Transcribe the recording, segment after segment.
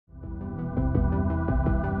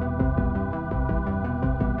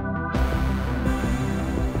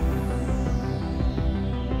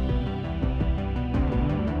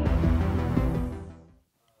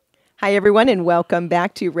Hi, everyone, and welcome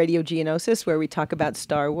back to Radio Geonosis, where we talk about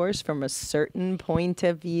Star Wars from a certain point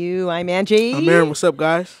of view. I'm Angie. I'm Aaron. What's up,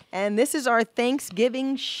 guys? And this is our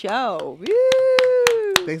Thanksgiving show.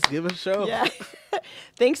 Woo! Thanksgiving show? Yeah.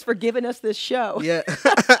 Thanks for giving us this show. Yeah.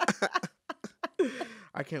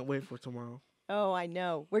 I can't wait for tomorrow. Oh, I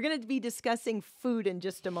know. We're going to be discussing food in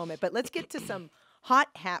just a moment, but let's get to some hot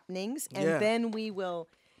happenings, and then we will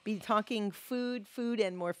be talking food,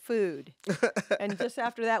 and more food. And just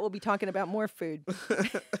after that, we'll be talking about more food.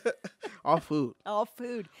 All food. All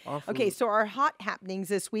food. All food. Okay, so our hot happenings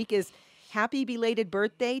this week is happy belated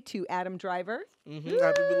birthday to Adam Driver. Happy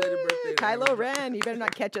belated birthday. Kylo Ren. You better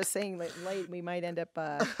not catch us saying late. We might end up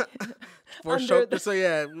force choke. So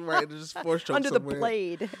yeah, we might just force choke under somewhere. the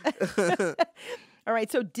blade. All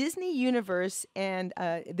right, so Disney Universe and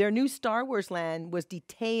their new Star Wars land was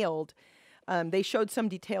detailed. They showed some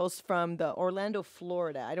details from the Orlando,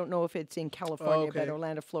 Florida. I don't know if it's in California, but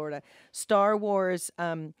Orlando, Florida. Star Wars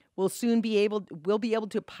will be able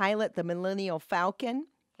to pilot the Millennium Falcon,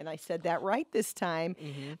 and I said that right this time,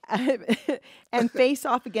 and face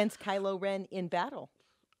off against Kylo Ren in battle.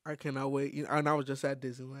 I cannot wait. And I was just at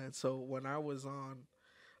Disneyland, so when I was on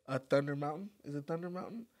Thunder Mountain, is it Thunder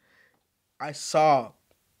Mountain? I saw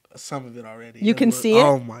some of it already. You can see it?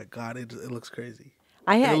 Oh my God, it looks crazy.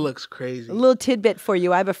 It looks crazy. A little tidbit for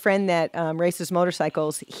you. I have a friend that races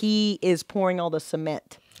motorcycles. He is pouring all the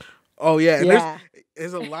cement. Oh yeah, and yeah.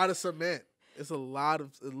 There's a lot of cement. It's a lot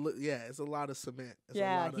of cement.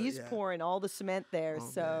 He's pouring all the cement there. Oh,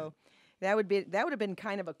 so that would have been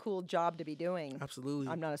kind of a cool job to be doing. Absolutely.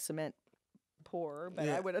 I'm not a cement pourer, but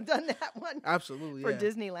I would have done that one. Absolutely, for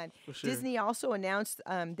Disneyland. For sure. Disney also announced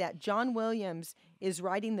that John Williams is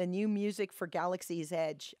writing the new music for Galaxy's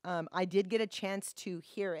Edge. I did get a chance to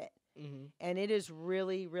hear it, and it is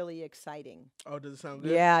really, really exciting. Oh, does it sound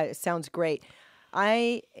good? Yeah, it sounds great.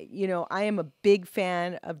 I am a big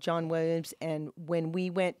fan of John Williams, and when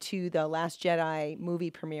we went to the Last Jedi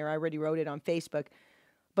movie premiere, I already wrote it on Facebook.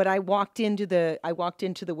 But I walked into the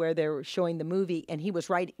where they were showing the movie, and he was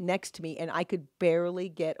right next to me, and I could barely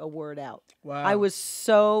get a word out. Wow! I was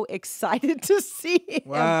so excited to see him.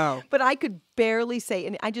 Wow! But I could barely say,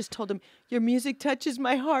 and I just told him, "Your music touches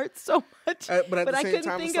my heart so much." But I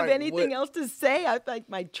couldn't think of anything else to say. I like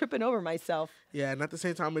my tripping over myself. Yeah, and at the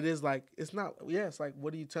same time, it's not. Yeah, it's like,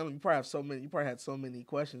 what are you telling me? You probably had so many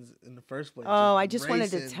questions in the first place. Oh, I just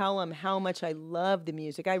wanted to tell him how much I love the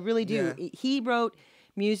music. I really do. Yeah. He wrote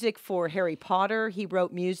music for Harry Potter. He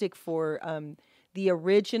wrote music for the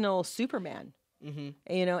original Superman.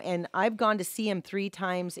 And I've gone to see him 3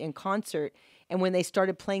 times in concert. And when they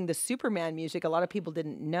started playing the Superman music, a lot of people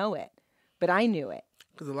didn't know it, but I knew it.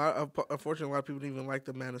 Because unfortunately, a lot of people didn't even like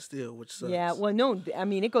the Man of Steel, which sucks. Yeah, well, no, I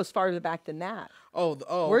mean, it goes farther back than that.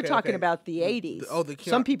 We're talking about the 80s.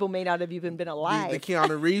 Some people may not have even been alive. The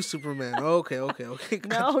Keanu Reeves Superman. Okay.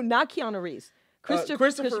 No, not Keanu Reeves. Christopher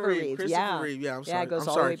Reeve. Christopher Reeve. Yeah, I'm sorry. Yeah, it goes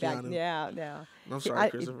all the way back. Yeah. I'm sorry,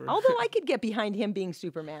 Christopher. Although I could get behind him being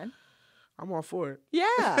Superman. I'm all for it.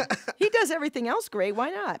 Yeah. He does everything else great. Why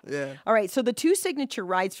not? Yeah. All right. So the 2 signature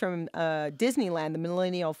rides from Disneyland, the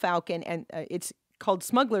Millennium Falcon, and it's called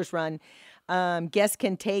Smuggler's Run. Guests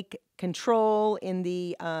can take control in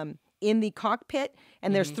the cockpit,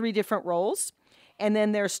 and there's 3 different roles. And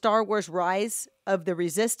then there's Star Wars Rise of the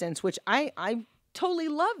Resistance, which I totally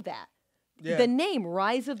love that. Yeah. The name,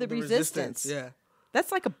 Rise of the Resistance. Yeah.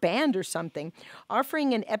 That's like a band or something.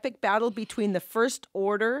 Offering an epic battle between the First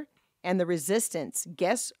Order and the Resistance.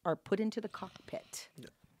 Guests are put into the cockpit. Yeah.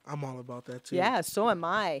 I'm all about that, too. Yeah, so am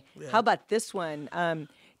I. Yeah. How about this one?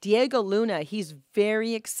 Diego Luna, he's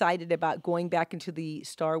very excited about going back into the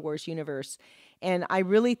Star Wars universe. And I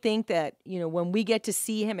really think that, when we get to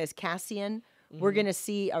see him as Cassian, we're going to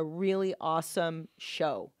see a really awesome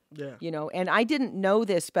show. Yeah. And I didn't know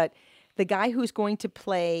this, but the guy who's going to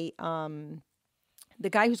play the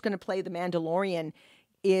Mandalorian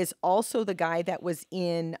is also the guy that was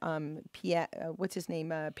in what's his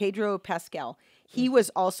name? Pedro Pascal. He was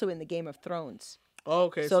also in the Game of Thrones. Oh,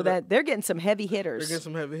 okay. So that they're getting some heavy hitters. They're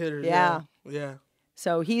getting some heavy hitters. Yeah. Yeah.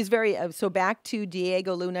 So he's very so back to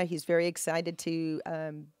Diego Luna. He's very excited to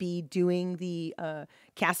be doing the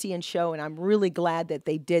Cassian show, and I'm really glad that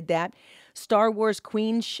they did that. Star Wars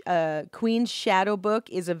Queen's Shadow Book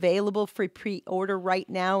is available for pre-order right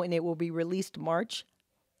now, and it will be released March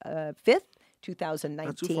 5th, 2019.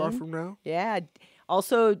 Not too far from now. Yeah.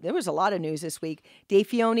 Also, there was a lot of news this week. Dave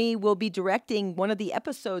Filoni will be directing one of the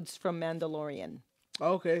episodes from Mandalorian.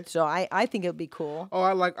 Okay. So I think it'll be cool. Oh,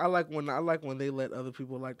 I like when they let other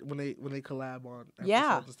people when they collab on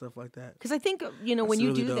episodes and stuff like that. Because I think when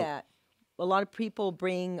you do that, a lot of people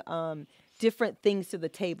bring different things to the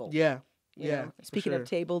table. Yeah. you Yeah. know? for Speaking sure. of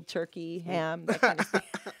table, turkey, ham, that kind of stuff.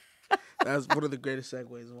 That's one of the greatest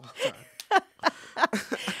segues of all time.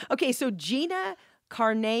 Okay, so Gina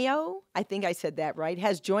Carneo, I think I said that right,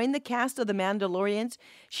 has joined the cast of The Mandalorians.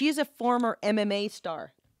 She is a former MMA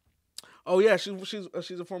star. Oh yeah,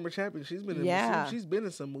 she's a former champion. She's been in Yeah. she's been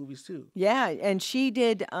in some movies too. Yeah, and she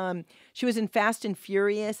did. She was in Fast and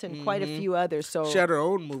Furious and quite a few others. So She had her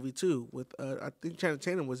own movie too with I think Channing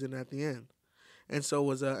Tatum was in it at the end, and so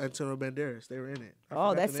was Antonio Banderas. They were in it. I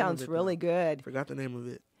oh, forgot that the name of sounds it, really though. good. Forgot the name of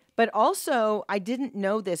it. But also, I didn't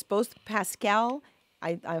know this. Both Pascal,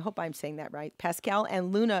 I hope I'm saying that right. Pascal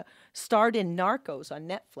and Luna starred in Narcos on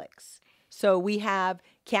Netflix. So we have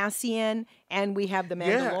Cassian and we have the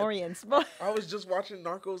Yeah. Mandalorians. I was just watching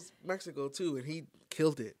Narcos Mexico too, and he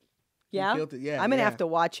killed it. Yeah, killed it. Yeah, I'm gonna yeah. have to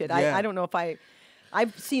watch it. Yeah. I don't know if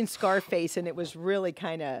I've seen Scarface and it was really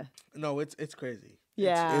kind of. No, it's crazy.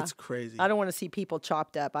 Yeah. it's crazy. I don't want to see people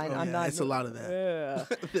chopped up. I'm yeah, not. it's a lot of that.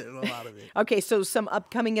 Ugh. There's a lot of it. Okay, so some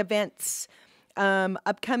upcoming events.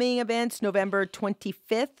 November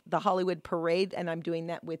 25th, the Hollywood Parade, and I'm doing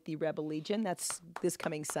that with the Rebel Legion. That's this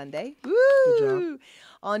coming Sunday. Woo!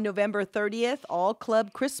 On November 30th, all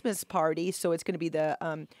club Christmas party. So it's going to be the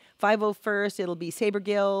 501st. It'll be Saber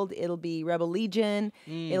Guild. It'll be Rebel Legion.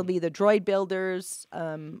 It'll be the Droid Builders.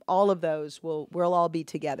 All of those we'll all be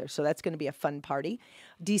together. So that's going to be a fun party.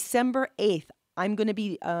 December 8th, I'm going to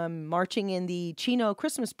be marching in the Chino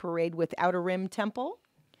Christmas Parade with Outer Rim Temple.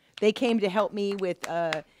 They came to help me with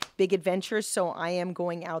Big Adventures, so I am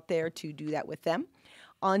going out there to do that with them.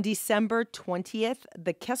 On December 20th,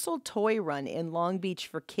 the Kessel Toy Run in Long Beach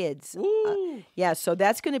for kids. Yeah, so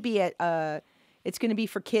that's going to be it's going to be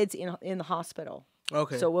for kids in the hospital.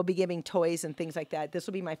 Okay. So we'll be giving toys and things like that. This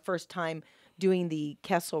will be my first time doing the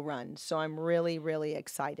Kessel Run, so I'm really, really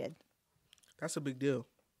excited. That's a big deal.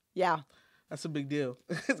 Yeah. That's a big deal.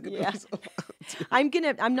 It's gonna Yeah. be so I'm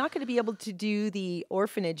not gonna be able to do the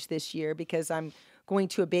orphanage this year because I'm going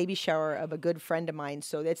to a baby shower of a good friend of mine.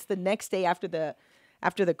 So it's the next day after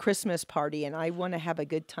the Christmas party, and I want to have a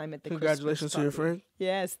good time at the Congratulations Christmas to your party. friend.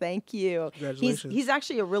 Yes, thank you. Congratulations. He's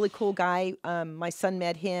actually a really cool guy. My son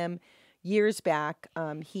met him years back.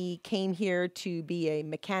 He came here to be a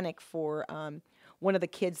mechanic for one of the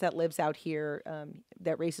kids that lives out here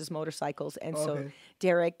that races motorcycles. And so Okay.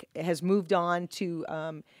 Derek has moved on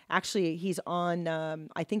to, actually, he's on,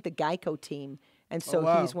 I think, the Geico team. And so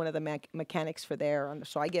wow. he's one of the mechanics for there.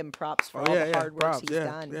 So I give him props for all yeah, the hard work props. he's Yeah,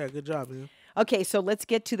 done. yeah, good job, man. Okay, so let's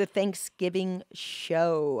get to the Thanksgiving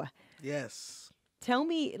show. Yes. Tell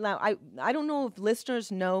me, now, I don't know if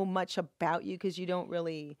listeners know much about you because you don't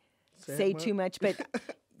really say too much, but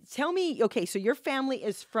tell me, okay, so your family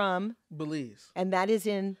is from, Belize. and that is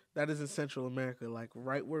in, That is in Central America, like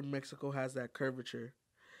right where Mexico has that curvature.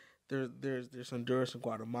 There's Honduras and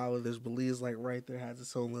Guatemala. There's Belize, like right there, has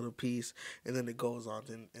its own little piece, and then it goes on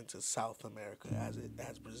into South America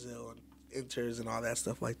as Brazil and enters and all that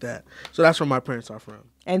stuff like that. So that's where my parents are from.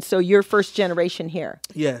 and so you're first generation here.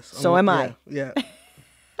 Yes. So am I. Yeah.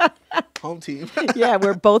 Home team. Yeah,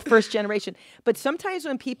 we're both first generation. But sometimes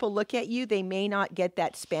when people look at you, they may not get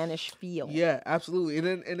that Spanish feel. Yeah, absolutely.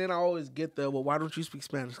 And then I always get well, why don't you speak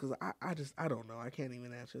Spanish? Because I don't know. I can't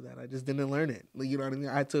even answer that. I just didn't learn it. You know what I mean?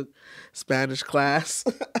 I took Spanish class.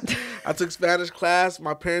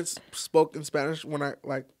 My parents spoke in Spanish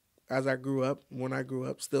as I grew up. When I grew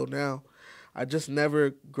up, still now, I just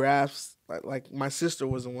never grasped. Like my sister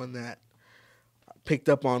was the one that picked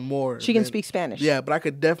up on more. She can speak Spanish. Yeah, but I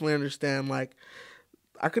could definitely understand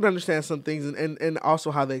I could understand some things and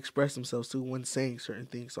also how they express themselves too when saying certain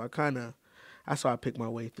things. So that's how I picked my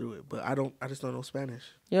way through it. But I just don't know Spanish.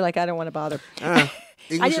 You're like, I don't want to bother.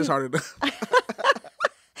 English is harder.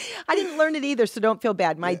 I didn't learn it either, so don't feel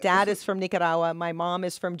bad. My dad is from Nicaragua. My mom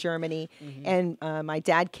is from Germany. And my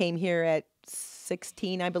dad came here at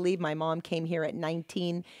 16, I believe. My mom came here at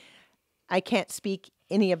 19. I can't speak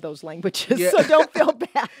any of those languages, Yeah. so don't feel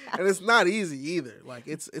bad. And it's not easy either. Like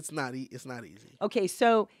it's not easy. Okay,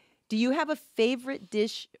 so do you have a favorite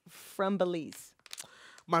dish from Belize?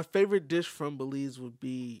 My favorite dish from Belize would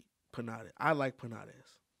be panade. I like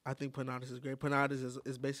panades. I think panades is great. Panades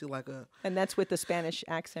is basically like And that's with the Spanish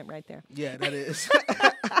accent right there. yeah, that is.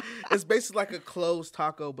 It's basically like a closed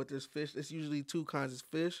taco, but there's fish. It's usually two kinds of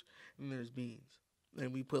fish, and there's beans.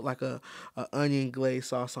 And we put like a onion glaze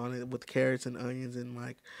sauce on it with carrots and onions and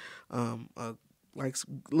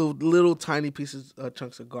little tiny pieces,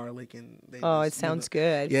 chunks of garlic, and It sounds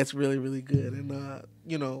good. Yeah, it's really really good. And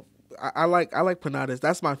I like panades.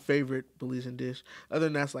 That's my favorite Belizean dish. Other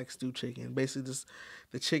than that's like stewed chicken. Basically just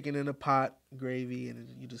the chicken in a pot, gravy, and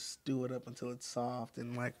you just stew it up until it's soft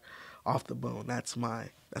and like off the bone. That's my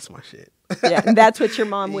shit. Yeah, and that's what your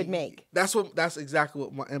mom would make. That's exactly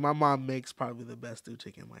what my mom makes probably the best stewed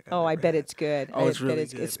chicken like I've Oh, I ever bet had. it's good. Oh, I it's bet really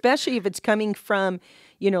good. good. Especially if it's coming from,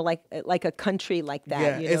 like a country like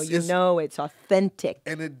that. Yeah, It's authentic.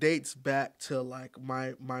 And it dates back to like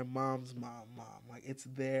my mom's mom. Like it's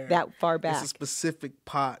there. That far back. It's a specific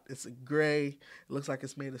pot. It's a gray. It looks like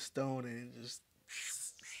it's made of stone, and it just.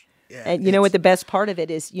 Yeah, And you know what the best part of it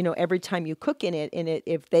is, every time you cook in it,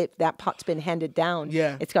 if that pot's been handed down,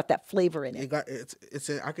 Yeah. it's got that flavor in it.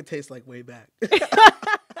 I could taste like way back.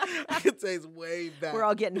 I could taste way back. We're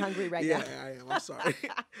all getting hungry right now. Yeah, I am. I'm sorry.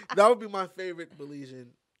 That would be my favorite Belizean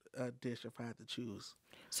dish if I had to choose.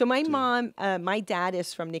 So my dad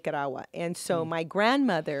is from Nicaragua, and so my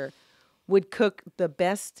grandmother would cook the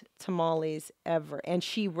best tamales ever, and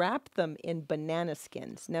she wrapped them in banana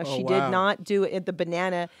skins. Now she did wow. not do it the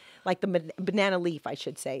banana, like the banana leaf, I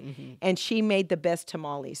should say, and she made the best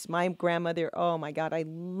tamales. My grandmother, oh my God, I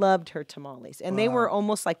loved her tamales, and they were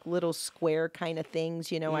almost like little square kind of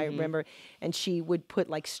things, I remember, and she would put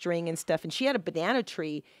like string and stuff, and she had a banana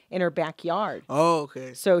tree in her backyard. Oh,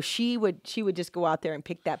 okay. So she would just go out there and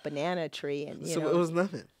pick that banana tree, and So it was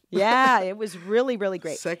nothing. yeah, it was really, really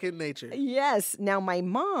great. Second nature. Yes. Now, my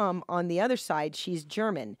mom, on the other side, she's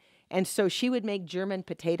German. And so she would make German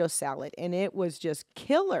potato salad, and it was just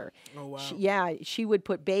killer. Oh, wow. She would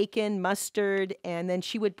put bacon, mustard, and then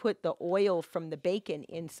she would put the oil from the bacon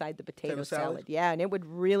inside the potato salad. Yeah, and it would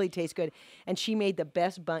really taste good. And she made the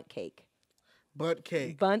best bundt cake. Bundt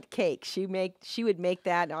cake. Bundt cake. She would make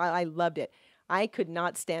that, and I loved it. I could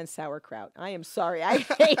not stand sauerkraut. I am sorry. I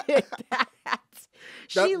hated that.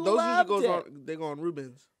 She loved it. They go on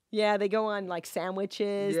Rubens. Yeah, they go on like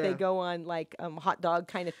sandwiches. Yeah. They go on like hot dog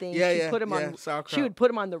kind of things. Yeah, She'd yeah, put them yeah, on. sauerkraut. She would put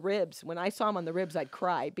them on the ribs. When I saw them on the ribs, I'd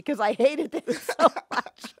cry because I hated them so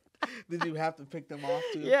much. Did you have to pick them off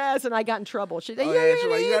too? Yes, and I got in trouble. She's like, Oh, yeah, yeah,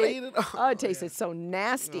 she's like, you gotta eat it. Oh, it tasted so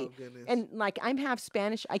nasty. Oh, goodness. And like I'm half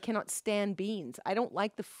Spanish. I cannot stand beans. I don't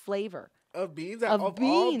like the flavor Of beans? of All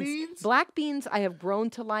beans. beans? Black beans I have grown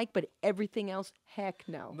to like, but everything else, heck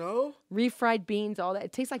no. No? Refried beans, all that.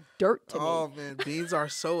 It tastes like dirt to me. Oh, man. Beans are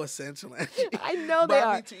so essential. I know they But I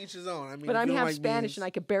are. mean, to each his own. I mean, But if I'm you don't half like Spanish beans- and I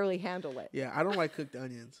could barely handle it. Yeah, I don't like cooked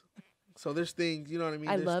onions. So there's things, you know what I mean?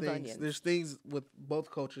 I There's love things, onions. There's things with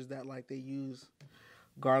both cultures that like they use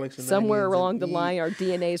garlics and Somewhere onions along and the eat. line, our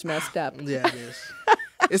DNA's messed up. Yeah, it is.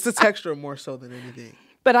 It's the texture more so than anything.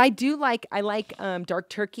 But I like dark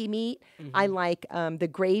turkey meat. I Mm-hmm. like the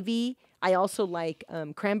gravy. I also like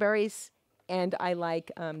cranberries, and I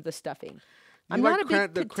like the stuffing. I'm You not like a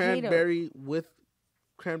big the potato. cranberry with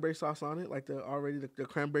cranberry sauce on it, like the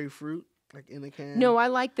cranberry fruit, like in the can. No, I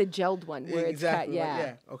like the gelled one where exactly. it's cut. like-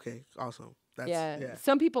 Yeah. Okay. Awesome. That's Yeah. yeah.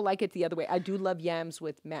 Some people like it the other way. I do love yams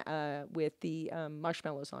with the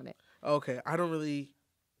marshmallows on it. Okay. I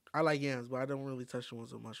like yams, but I don't really touch the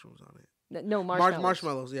ones with mushrooms on it. No marshmallows.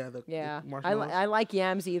 Marshmallows. Yeah. The Yeah, marshmallows. I like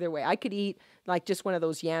yams either way. I could eat like just one of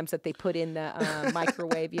those yams that they put in the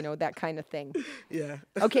microwave, that kind of thing. Yeah.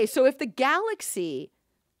 Okay, so if the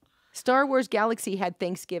Star Wars Galaxy had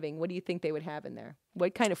Thanksgiving, what do you think they would have in there?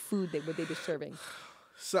 What kind of food would they be serving?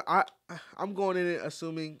 So I'm going in it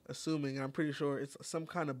assuming, and I'm pretty sure it's some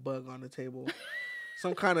kind of bug on the table,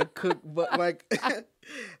 some kind of cooked, but like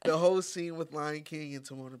the whole scene with Lion King and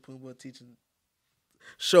Timon and Pumbaa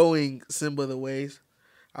showing Simba the ways.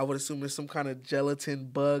 I would assume there's some kind of gelatin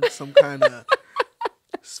bug, some kind of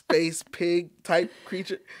space pig type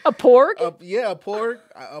creature. A porg? Yeah, a porg.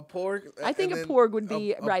 A porg. I think and a then porg would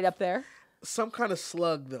be right up there. some kind of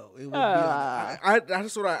slug though. It would be. Like,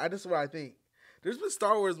 that's what I think. There's been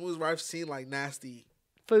Star Wars movies where I've seen like nasty.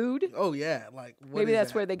 Food? Oh yeah, like what Maybe is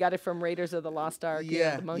that's that? where they got it from Raiders of the Lost Ark.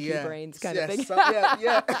 The monkey brains kind of thing.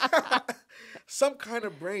 Yeah. Some kind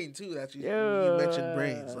of brain too. That you mentioned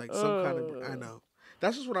brains, like some kind of. I know.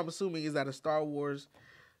 That's just what I'm assuming is that a Star Wars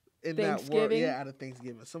in that world. Thanksgiving? Yeah, out of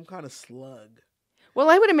Thanksgiving, some kind of slug. Well,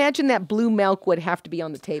 I would imagine that blue milk would have to be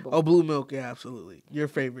on the table. Oh, blue milk. Yeah, absolutely. Your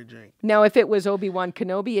favorite drink. Now, if it was Obi-Wan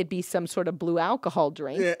Kenobi, it'd be some sort of blue alcohol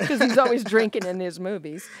drink Yeah. because he's always drinking in his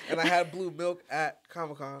movies. And I had blue milk at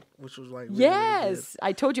Comic-Con, which was like really, Yes, really good.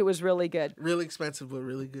 I told you it was really good. Really expensive, but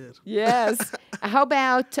really good. Yes. How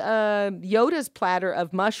about Yoda's platter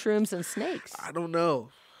of mushrooms and snakes? I don't know.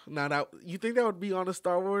 Now that you think that would be on a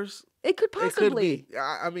Star Wars? It could It could possibly. be.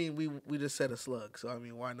 I mean, we just said a slug, so I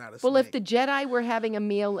mean, why not a snake? Well, if the Jedi were having a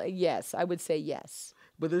meal, yes, I would say yes.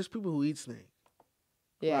 But there's people who eat snake.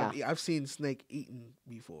 Yeah. I've seen snake eaten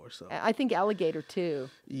before, so I think alligator too.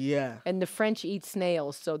 yeah. And the French eat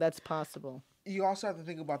snails, so that's possible. You also have to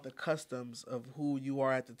think about the customs of who you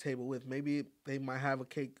are at the table with. Maybe they might have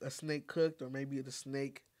a snake cooked, or maybe the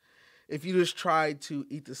snake if you just tried to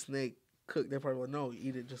eat the snake cooked, they probably would no,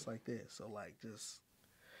 eat it just like this. So like just.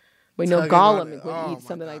 We know tugging on Gollum it. would Oh, eat my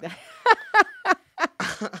something like God.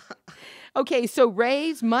 that. Okay, so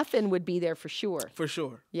Ray's muffin would be there for sure. For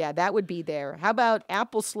sure. Yeah, that would be there. How about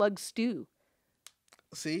apple slug stew?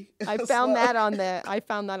 See, I found that on the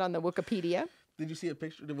Wikipedia. Did you see a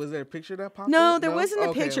picture? Was there a picture that popped No, up? there wasn't a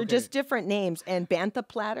Okay, picture, okay. just different names. And bantha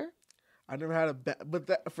platter. I never had but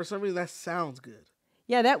that for some reason that sounds good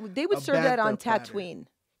Yeah, they would A serve that on bantha platter. Tatooine.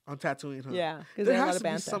 on Tatooine, huh? Yeah, because There there's a lot has of to be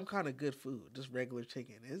bantha. some kind of good food, just regular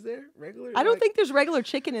chicken. Is there regular? I don't like, think there's regular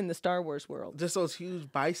chicken in the Star Wars world. just those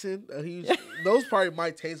huge bison, those probably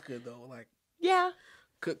might taste good though, like Yeah,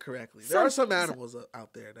 cooked correctly. There are Some- some animals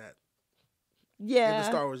out there that in the yeah.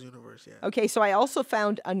 Star Wars universe, yeah. Okay, so I also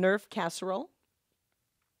found a Nerf casserole.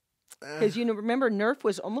 Because remember Nerf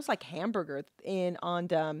was almost like hamburger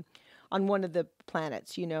on one of the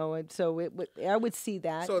planets, and so I would see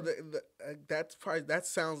that. So that's probably that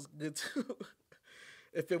sounds good too.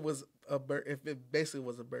 If it was if it basically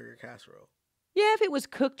was a burger casserole. Yeah, if it was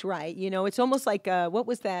cooked right, it's almost like what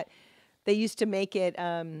was that? They used to make it.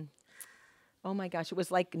 Oh my gosh, it was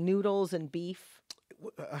like noodles and beef.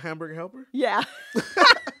 A hamburger helper? Yeah.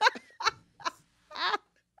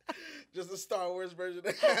 Just a Star Wars version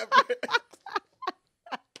of hamburger.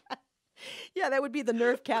 Yeah, that would be the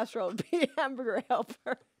Nerf casserole. It'd be hamburger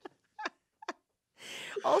helper.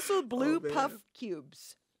 Also, blue man. puff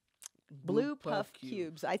cubes. Blue puff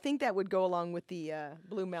cubes. I think that would go along with the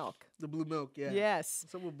blue milk. The blue milk, yeah. Yes.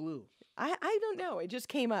 Some with blue. I don't know. It just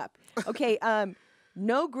came up. Okay.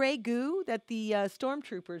 No gray goo that the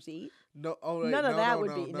stormtroopers eat. No, oh, wait, None of no, that no, would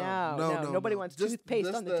no, be. no. Nobody wants Just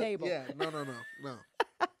toothpaste on the table. Yeah, no.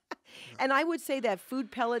 And I would say that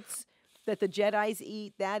food pellets that the Jedis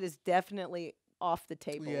eat, that is definitely off the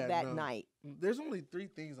table Yeah, that no. night. There's only 3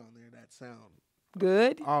 things on there that sound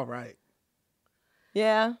Good. all right.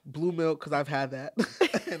 Yeah. Blue milk, because I've had that,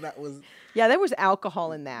 and that was Yeah, there was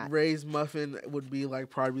alcohol in that. Ray's muffin would be like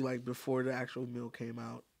probably like before the actual meal came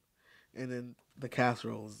out, and then the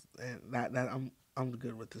casseroles, and that I'm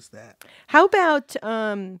good with that. How about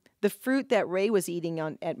the fruit that Ray was eating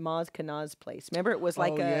at Maz Kanaw's place? Remember, it was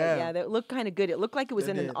like yeah. that looked kind of good. It looked like it was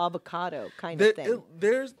It in an did. avocado kind of thing.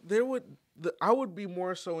 I would be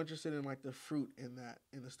more so interested in like the fruit in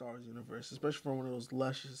the Star Wars universe, especially from one of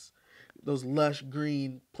those lush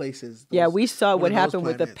green places. Yeah, those- we saw one what of those happened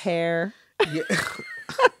with the planets. pear. Yeah.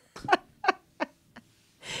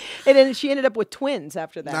 And then she ended up with twins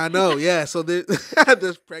after that. I know, yeah. So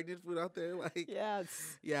there's pregnant food out there, like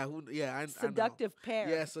Yes. yeah, I know. Seductive pear.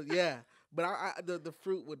 Yeah, so yeah, but the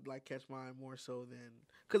fruit would like catch my eye more so than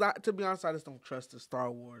because to be honest, I just don't trust the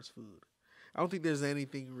Star Wars food. I don't think there's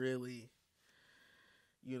anything really,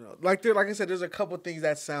 like I said, there's a couple things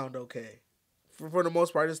that sound okay. For the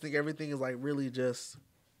most part, I just think everything is like really just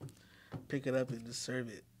pick it up and just serve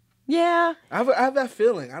it. Yeah. I have that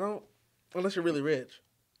feeling. I don't unless you're really rich.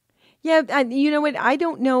 Yeah, you know what? I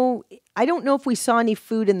don't know if we saw any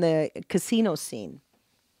food in the casino scene.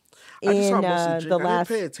 I just saw In mostly drink. the I didn't last,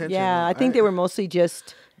 pay attention, yeah, though. I think they were mostly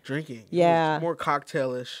just, Drinking. It was Yeah. more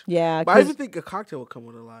cocktailish. yeah, But I even think a cocktail would come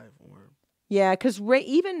with a live or yeah, because Ray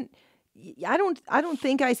even. I don't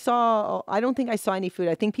think I saw any food.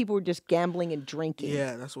 I think people were just gambling and drinking.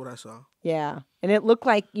 yeah, that's what I saw. Yeah. And it looked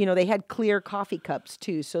like, they had clear coffee cups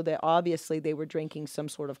too, so that obviously they were drinking some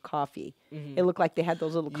sort of coffee. It looked like they had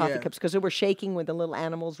those little coffee Yeah. cups because they were shaking when the little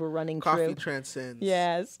animals were running Coffee through. transcends.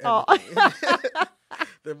 Yes. Oh. everything.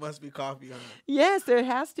 There must be coffee on it. Yes, there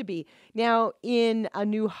has to be. Now, in A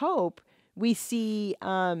New Hope, we see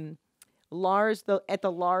Lars at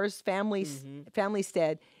the Lars family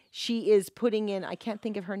stead. She is putting in, I can't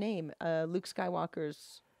think of her name, Luke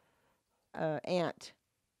Skywalker's aunt.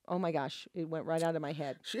 Oh my gosh, it went right out of my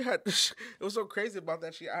head. She had it was so crazy about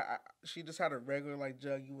that. She just had a regular like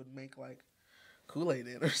jug you would make like Kool-Aid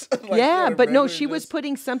in or something. Like, she Yeah, had a but no, regular she was just-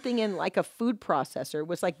 putting something in like a food processor. It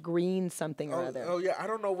was like green something or other. Oh yeah, I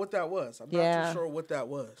don't know what that was. I'm Yeah. not too sure what that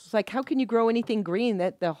was. It's like, how can you grow anything green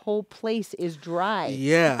that the whole place is dry?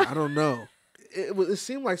 Yeah, I don't know. It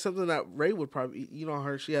seemed like something that Ray would probably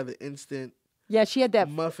eat. She had the instant Yeah, she had that.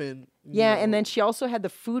 muffin. Yeah, and then she also had the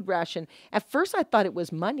food ration. At first, I thought it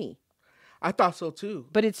was money, I thought so too.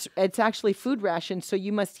 but it's actually food ration. So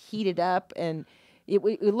you must heat it up, and it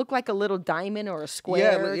looked like a little diamond or a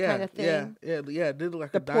square kind of thing. Yeah. It did look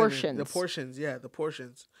like The a diamond. portions. The portions, yeah, the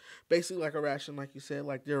portions. Basically like a ration, like you said,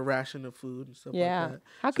 like their ration of food and stuff Yeah. like that.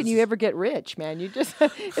 How So can it's you just- ever get rich, man? You just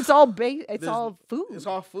it's all it's There's- all food. It's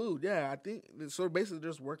all food, yeah. I think so. Basically,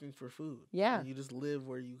 just working for food. Yeah. and you just live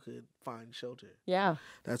where you could find shelter. Yeah.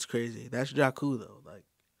 That's crazy. That's Jakku though. Like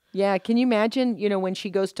Yeah, can you imagine, when she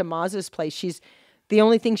goes to Maz's place, the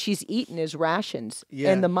only thing she's eaten is rations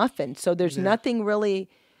Yeah. and the muffin. So there's Yeah. nothing really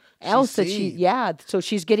else that seen. so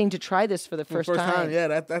she's getting to try this for the For the first time.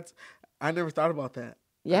 Yeah, that's I never thought about that.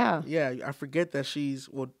 Yeah. I forget that she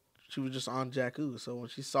was just on Jakku. So when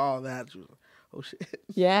she saw that, she was like, oh shit.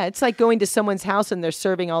 Yeah, it's like going to someone's house and they're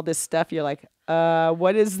serving all this stuff. You're like,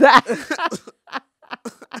 what is that?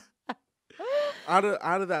 Out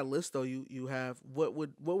of that list though, you have what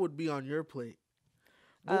would be on your plate?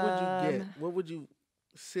 What would you get? What would you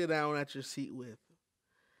sit down at your seat with?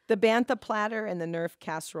 The bantha platter and the Nerf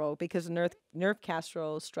casserole, because Nerf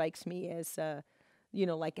casserole strikes me as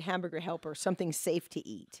like a hamburger helper, something safe to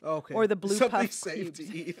eat. Okay. Or the blue something puff safe cubes.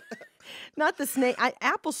 to eat. Not the snake.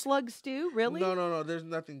 Apple slug stew, really? No. There's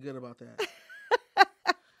nothing good about that.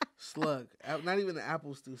 Slug. Not even the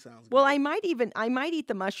apple stew sounds good. Well, I might eat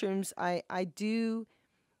the mushrooms. I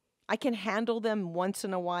can handle them once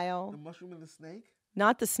in a while. The mushroom and the snake?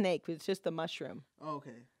 Not the snake, it's just the mushroom. Oh,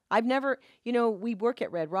 okay. I've never, we work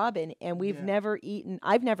at Red Robin and I've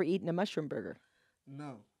never eaten a mushroom burger.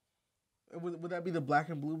 No. Would that be the black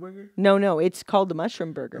and blue burger? No, it's called the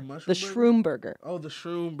mushroom burger. The mushroom the shroom burger. Oh, the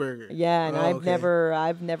shroom burger. Yeah, and I've okay.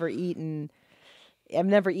 never eaten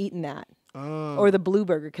that. Oh. Or the blue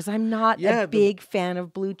burger, because I'm not a big fan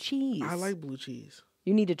of blue cheese. I like blue cheese.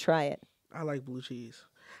 You need to try it. I like blue cheese.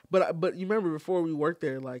 But you remember before we worked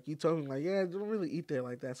there, like you told me, like, yeah, I don't really eat there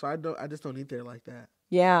like that. So I just don't eat there like that.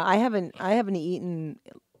 Yeah, I haven't eaten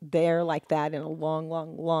there like that in a long,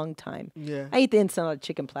 long, long time. Yeah. I eat the ensalada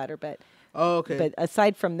chicken platter, but okay. But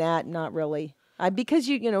aside from that, not really. Because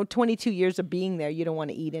 22 years of being there, you don't want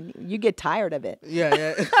to eat and you get tired of it.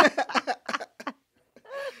 Yeah.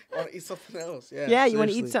 I want to eat something else. Yeah, you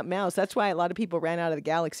want to eat something else. That's why a lot of people ran out of the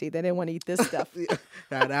galaxy. They didn't want to eat this stuff.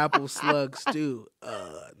 That apple slug stew.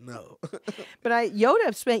 No. But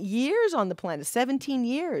Yoda spent years on the planet, 17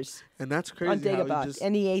 years. And that's crazy. On Dagobah,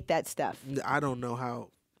 and he ate that stuff. I don't know how.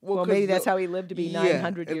 Well, maybe that's how he lived to be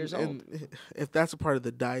 900 years old. And if that's a part of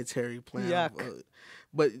the dietary plan. Yuck.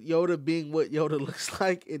 But Yoda being what Yoda looks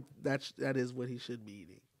like, that is what he should be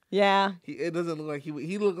eating. Yeah. It doesn't look like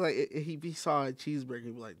he looked like if he saw a cheeseburger,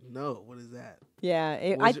 he'd be like, no, what is that?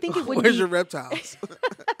 Yeah. I think it would Where's your reptiles?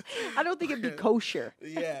 I don't think it'd be kosher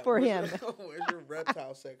for him. Where's your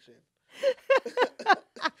reptile section?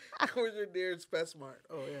 Where's your nearest PetSmart?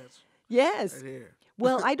 Oh, yes. Yes. Right here.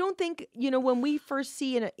 Well, I don't think, when we first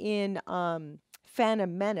see in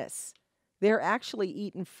Phantom Menace, they're actually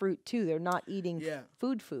eating fruit too. They're not eating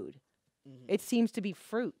food. Mm-hmm. It seems to be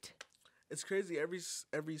fruit. It's crazy.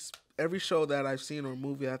 Every show that I've seen or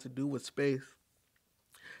movie that had to do with space,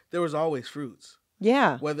 there was always fruits.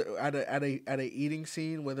 Yeah. Whether at a eating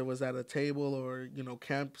scene, whether it was at a table or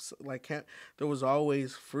camps camp, there was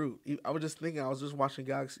always fruit. I was just thinking. I was just watching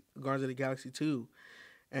Guardians of the Galaxy 2,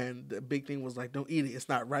 and the big thing was like, don't eat it. It's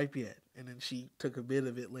not ripe yet. And then she took a bit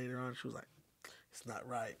of it later on. She was like, it's not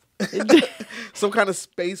ripe. Some kind of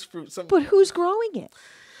space fruit. But who's growing it?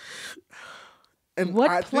 And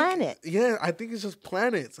what planet? I think it's just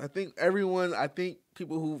planets. I think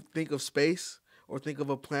people who think of space or think of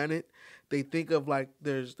a planet, they think of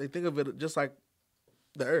it just like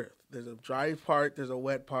the Earth. There's a dry part, there's a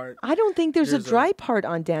wet part. I don't think there's a dry part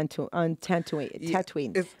on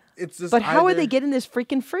Tatooine. It's just. But how are they getting this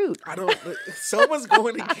freaking fruit? I don't. Someone's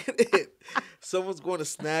going to get it. Someone's going to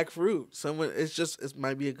snag fruit. It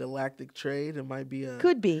might be a galactic trade. It might be a.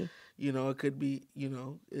 Could be. It could be.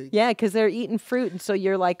 Yeah, because they're eating fruit, and so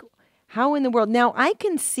you're like, how in the world? Now I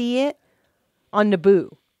can see it on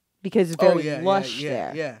Naboo because it's very lush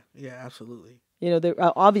there. Yeah, absolutely.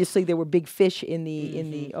 Obviously there were big fish in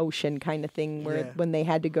the ocean, kind of thing, when they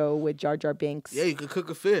had to go with Jar Jar Binks. Yeah, you could cook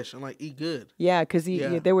a fish and eat good. Yeah, because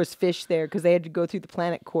there was fish there because they had to go through the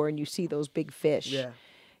planet core, and you see those big fish. Yeah.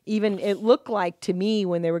 Even it looked like to me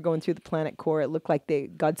when they were going through the planet core, it looked like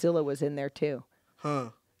Godzilla was in there too. Huh.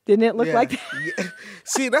 Didn't it look like that? Yeah.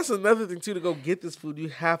 See, that's another thing too. To go get this food, you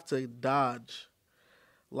have to dodge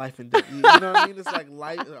life and death. You know what I mean? It's like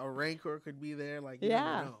a rancor could be there. Like you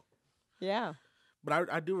never know. Yeah.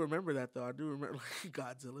 But I do remember that though. I do remember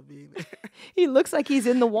Godzilla being there. He looks like he's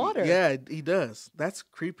in the water. Yeah, he does. That's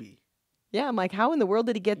creepy. Yeah, I'm like, how in the world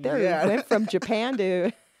did he get there? Yeah. He went from Japan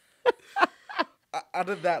to. Out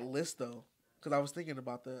of that list though, because I was thinking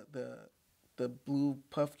about the blue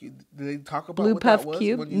puff cube. Did they talk about blue what puff that was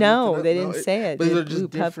cube? No, they didn't say it. But they're blue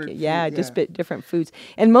just puff different. Just different foods,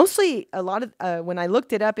 and mostly a lot of when I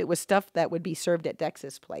looked it up, it was stuff that would be served at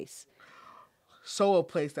Dex's place. So a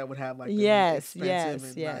place that would have like yes.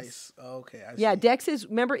 nice. Oh, okay. I see. Dex's.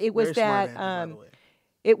 Remember, it was Very smart that. Andrew, by the way.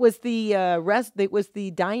 It was the It was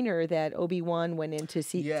the diner that Obi-Wan went in to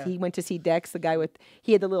see. Yeah. He went to see Dex, the guy with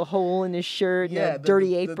he had the little hole in his shirt and Yeah, a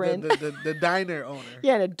dirty apron. The diner owner.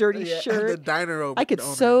 Yeah, and a dirty Yeah, shirt. the diner owner. I could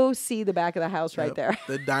so see the back of the house right there.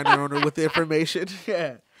 The diner owner with the information.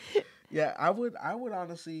 Yeah, yeah. I would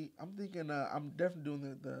honestly. I'm thinking. I'm definitely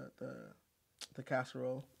doing the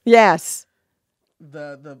casserole. Yes.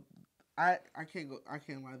 I can't go. I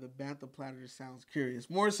can't lie. The bantha platter just sounds curious,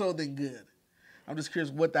 more so than good. I'm just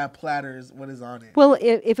curious what that platter is. What is on it? Well,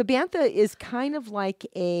 if a bantha is kind of like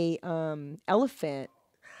a elephant.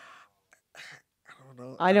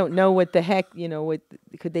 I don't know what the heck, what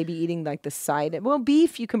could they be eating like the side? Well,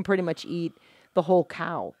 beef you can pretty much eat the whole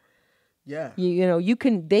cow. Yeah.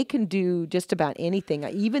 They can do just about anything.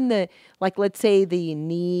 Even let's say the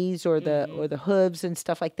knees or the hooves and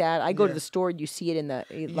stuff like that. I go to the store and you see it in the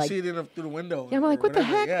you see it through the window. Yeah, I'm like, what the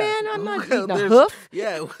heck, yeah. man? I'm not eating a hoof.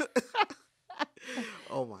 Yeah.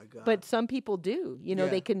 Oh my God. But some people do.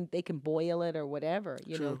 They can boil it or whatever.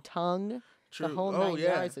 True. Tongue. True. The whole 9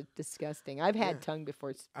 yards is disgusting. I've had tongue before.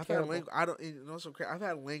 It's terrible. I've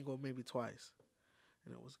had lingua maybe twice,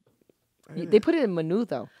 and it was. They put it in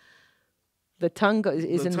menudo. The tongue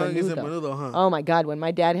is in menudo. Huh? Oh my God! When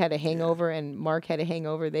my dad had a hangover and Mark had a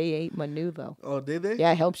hangover, they ate menudo. Oh, did they?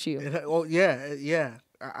 Yeah, it helps you. Yeah.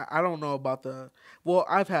 I don't know about the. Well,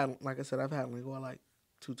 like I said, I've had lingua like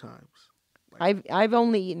 2 times. I've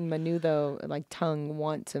only eaten menudo like tongue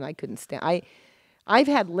once, and I couldn't stand. I've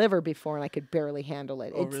had liver before and I could barely handle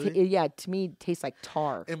it. Oh, really? Yeah, to me it tastes like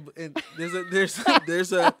tar. And there's a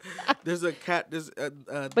cat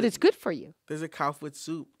but it's good for you. There's a cowfoot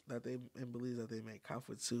soup that they in Belize that they make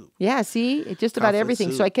cowfoot soup. Yeah, see, it's just about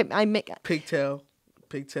everything. Soup. So I make pigtail.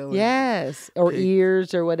 Yes, or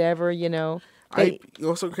ears or whatever. You're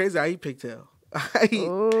so crazy. I eat pigtail.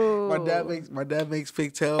 My dad makes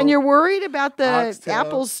pigtail. And you're worried about the oxtail.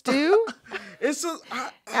 Apple stew?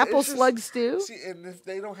 Apple slug stew? See, and if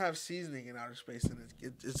they don't have seasoning in outer space, then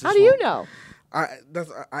it's just How do you know?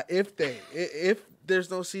 If there's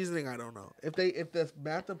no seasoning, I don't know. If the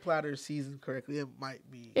bantha platter is seasoned correctly, it might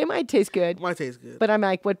be. It might taste good. It might taste good. But I'm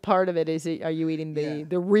like, what part of it is it? Are you eating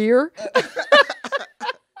the rear?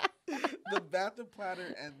 The bantha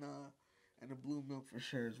platter and the blue milk for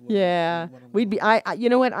sure is what. Yeah, we'd be. You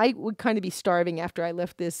know what? I would kind of be starving after I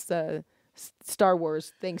left this Star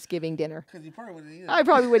Wars Thanksgiving dinner. Because you probably wouldn't eat it. I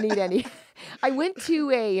probably wouldn't eat any. I went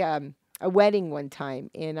to a wedding one time,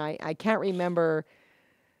 and I can't remember.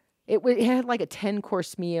 It had like a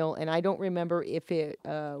 10-course meal, and I don't remember if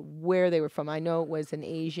where they were from. I know it was an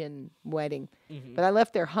Asian wedding, but I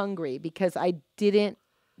left there hungry because I didn't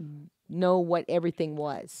know what everything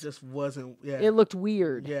was. Just wasn't. Yeah. It looked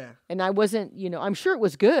weird. Yeah. And I wasn't. I'm sure it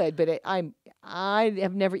was good, but I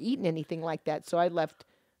have never eaten anything like that, so I left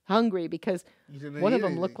hungry because one of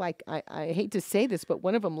them looked like I hate to say this, but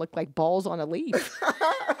one of them looked like balls on a leaf.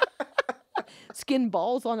 Skin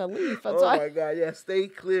balls on a leaf. Oh my God! Yeah, stay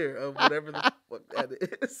clear of whatever the fuck that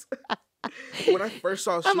is. When I first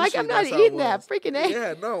saw sushi, I'm like, I'm not eating that freaking egg.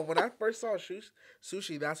 Yeah, no. When I first saw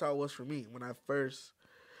sushi, that's how it was for me. When I first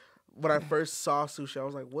saw sushi, I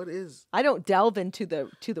was like, "What is?" I don't delve into the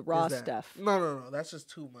raw stuff. No. That's just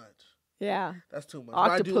too much. Yeah, that's too much.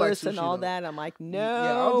 Octopus I do like sushi, and all though. that. I'm like, no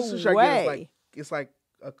all the sushi way. I get is it's like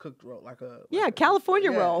a cooked roll,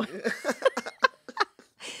 California roll.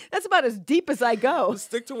 That's about as deep as I go. Just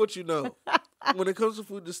stick to what you know. When it comes to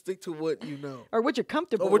food, just stick to what you know. Or what you're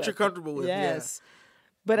comfortable with. Or what you're comfortable with, yes. Yeah.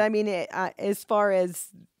 But I mean, as far as,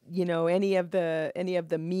 any of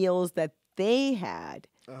the meals that they had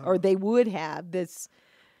or they would have, this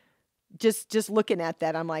just looking at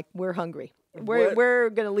that, I'm like, we're hungry. We're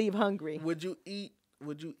going to leave hungry. Would you eat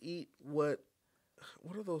what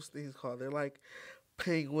are those things called? They're like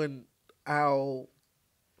penguin, owl,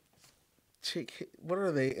 chick. What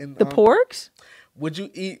are they? The porks? Would you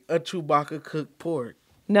eat a Chewbacca cooked pork?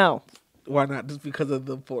 No. Why not? Just because of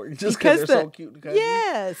the pork? Just because they're so cute and cuddly?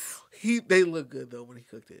 Yes. They look good though when he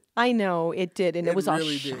cooked it. I know it did, and it was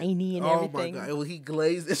really all shiny and everything. Oh my God! Well, he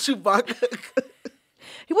glazed it. Chewbacca.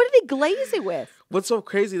 What did he glaze it with? What's so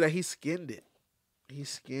crazy that he skinned it? He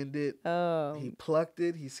skinned it. Oh. He plucked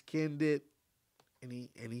it. He skinned it, and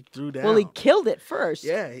he threw down. Well, he killed it first.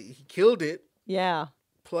 Yeah, he killed it. Yeah.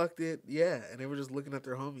 Plucked it. Yeah, and they were just looking at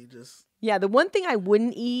their homie. Yeah, the one thing I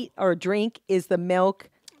wouldn't eat or drink is the milk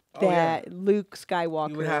that Luke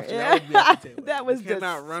Skywalker. You would have to. That was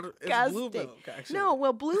disgusting. It's blue milk, actually. No,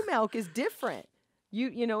 well, blue milk is different.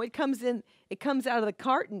 It comes out of the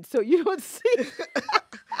carton, so you don't see.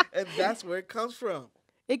 And that's where it comes from.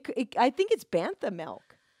 I think it's bantha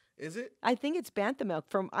milk. Is it? I think it's bantha milk.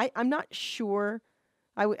 I'm not sure.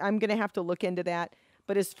 I'm going to have to look into that.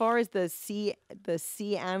 But as far as the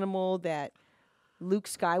sea animal that Luke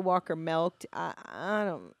Skywalker milked, I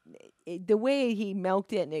don't. The way he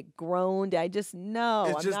milked it and it groaned, I just no.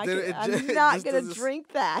 It I'm just not. didn't- Gonna, it ju- I'm it not just gonna doesn't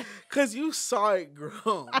drink that. Cause you saw it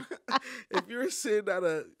grown. If you were sitting at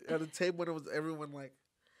a table and it was everyone like,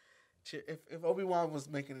 if Obi-Wan was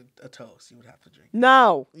making a toast, you would have to drink.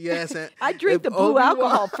 No. Yes, and I drink if the blue Obi-Wan-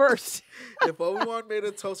 alcohol first. If Obi-Wan made a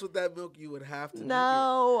toast with that milk, you would have to drink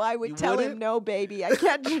No, I would You tell him, wouldn't? no, baby, I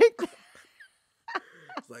can't drink that. it.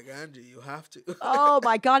 It's like, Angie, you have to. Oh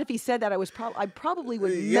my God! If he said that, I probably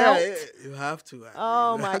would yeah, melt. you have to. Angie.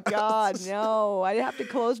 Oh You my have to. God, no! I'd have to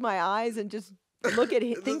close my eyes and just look at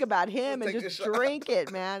him, think about him, and Take a just shot. drink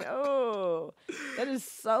it, man. Oh, that is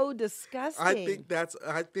so disgusting. I think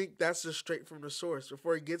that's just straight from the source.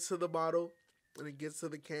 Before it gets to the bottle and it gets to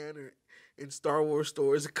the can, or in Star Wars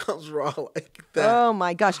stores, it comes raw like that. Oh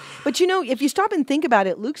my gosh! But you know, if you stop and think about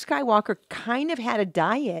it, Luke Skywalker kind of had a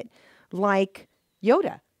diet like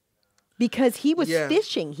Yoda, because he was Yeah.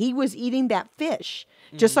 fishing. He was eating that fish,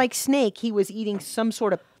 just like Snake. He was eating some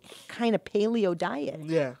sort of kind of paleo diet.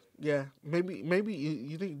 Yeah, yeah. Maybe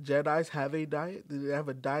you think Jedis have a diet? Do they have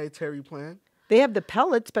a dietary plan? They have the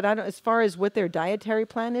pellets, but I don't. As far as what their dietary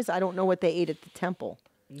plan is, I don't know what they ate at the temple.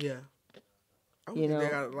 Yeah. I would You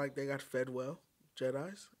think know. they got fed well.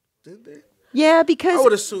 Jedis, didn't they? Yeah, I because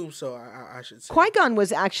would assume so. I should say. Qui-Gon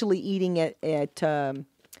was actually eating at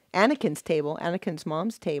Anakin's table, Anakin's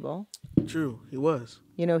mom's table. True, he was.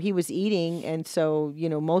 You know, he was eating, and so, you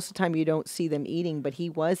know, most of the time you don't see them eating, but he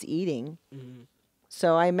was eating. Mm-hmm.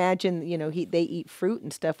 So I imagine, you know, they eat fruit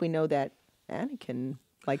and stuff. We know that Anakin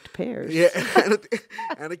liked pears. Yeah,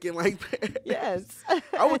 Anakin like pear. Yes.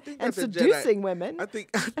 I would think and that the seducing Jedi, women. I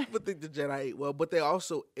would think the Jedi ate well, but they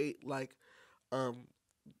also ate like,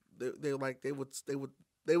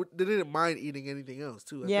 they didn't mind eating anything else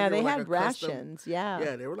too. I Yeah, think they were, had accustomed- rations. Yeah.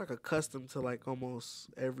 Yeah, they were like accustomed to like almost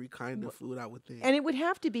every kind of food, I would think. And it would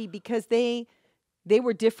have to be because they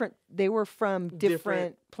were different. They were from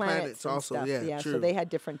different planets and also, stuff. yeah, so true. they had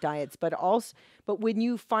different diets. But when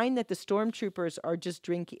you find that the stormtroopers are just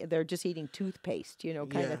they're just eating toothpaste, you know,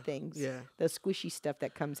 kind Yeah, of things. yeah. The squishy stuff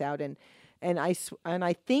that comes out, and I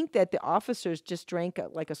think that the officers just drank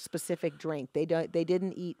like a specific drink. They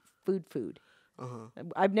didn't eat food. Uh-huh.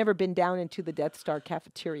 I've never been down into the Death Star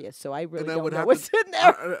cafeteria, so I really And I don't would know have what's to, in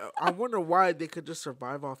there I wonder why they could just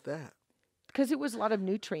survive off that. because it was a lot of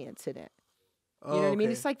nutrients in it. Oh, You know what I mean?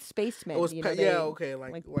 okay. It's like spacemen. It was you know, yeah, they- okay,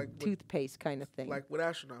 like with, toothpaste kind of thing. like what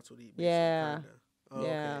astronauts would eat. basically, Yeah. kinda. Oh,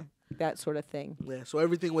 yeah, okay. that sort of thing. Yeah, so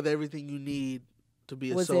everything you need to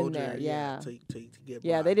be a Was in soldier. there, yeah. To get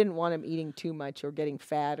Yeah, by. they didn't want him eating too much or getting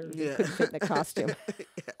fat or he Yeah. couldn't fit in the costume.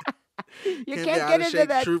 You Can't can't be out get of into shape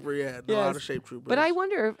that. trooper, yeah. No out Yes. of shape trooper. But I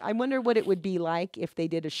wonder what it would be like if they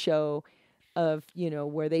did a show of, you know,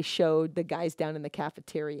 where they showed the guys down in the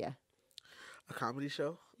cafeteria. a comedy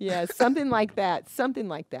show. Yeah, something like that. Something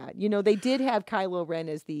like that. You know, they did have Kylo Ren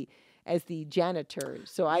as the janitor.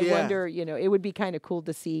 So I Yeah. wonder, you know, it would be kind of cool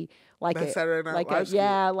to see like That Saturday Night like Live skit.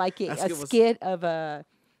 like That a skit was- skit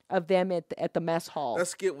of them at the mess hall. That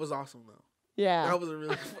skit was awesome though. Yeah. That was a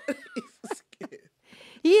really funny skit.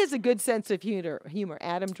 He has a good sense of humor.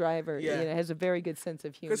 Adam Driver, Yeah. you know, has a very good sense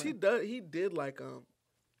of humor. Because he did like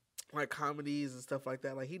comedies and stuff like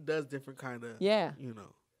that. Like he does different kind of Yeah. you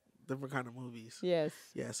know, different kind of movies. Yes.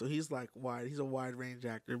 Yeah, so he's like he's a wide range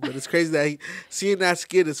actor. But it's crazy that seeing that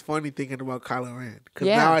skit is funny thinking about Kylo Ren. Because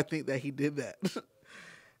Yeah. now I think that he did that.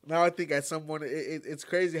 Now I think at some point it's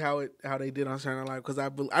crazy how they did on Saturday Night Live because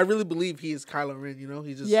I really believe he is Kylo Ren. You know,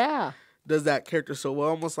 he just Yeah. does that character so well,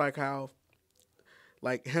 almost like how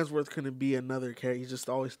like Hemsworth couldn't be another character. He's just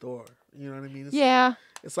always Thor. You know what I mean? Yeah.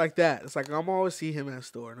 It's like that. It's like I'm always see him as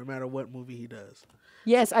Thor, no matter what movie he does.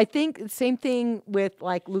 Yes, I think same thing with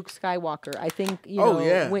like Luke Skywalker. I think Oh,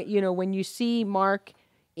 yeah. when you see Mark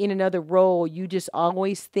in another role, you just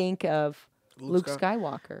always think of Luke Sky-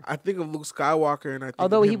 Skywalker. I think of Luke Skywalker, and I think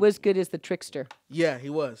Although of he him- was good as the trickster. Yeah, he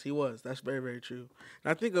was. That's very, very true.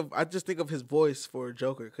 And I just think of his voice for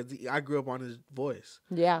Joker because I grew up on his voice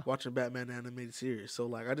Yeah. watching Batman the animated series. So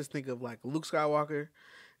like, I just think of like Luke Skywalker,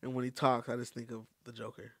 and when he talks, I just think of the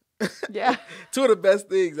Joker. Yeah. Two of the best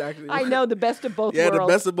things, actually. I know the best of both Yeah, worlds.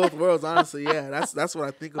 the best of both worlds. Honestly, yeah, that's what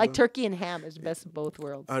I think of. Like him. turkey and ham is best of both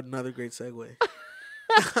worlds. Another great segue.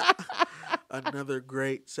 Another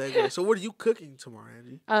great segue. So what are you cooking tomorrow,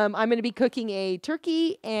 Angie? I'm going to be cooking a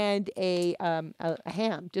turkey and a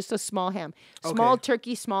ham, just a small ham. Small Okay.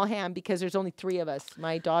 turkey, small ham, because there's only 3 of us.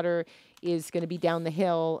 My daughter is going to be down the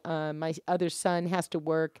hill. My other son has to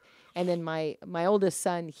work. And then my oldest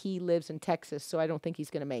son, he lives in Texas, so I don't think he's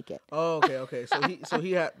going to make it. Oh, okay. So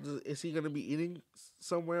he is he gonna be eating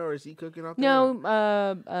somewhere or is he cooking out there?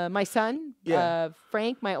 No, my son, Yeah.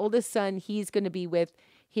 Frank, my oldest son, he's going to be with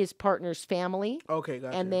his partner's family. Okay,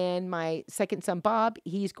 gotcha. And then my second son, Bob,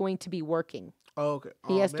 he's going to be working. Oh, okay.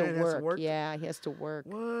 He has man, to work. Yeah, he has to work.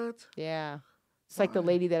 What? Yeah. It's like the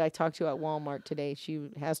lady that I talked to at Walmart today. She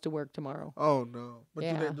has to work tomorrow. Oh no! But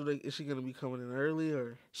Yeah. is she gonna be coming in early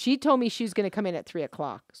or She told me she's going to come in at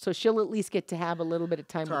 3:00, so she'll at least get to have a little bit of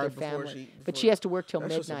time with her before family. she? But she has to work till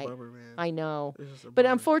That's just a midnight. bummer, man. I know. It's just a But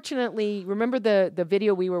bummer. unfortunately, remember the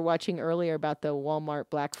video we were watching earlier about the Walmart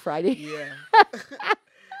Black Friday? Yeah.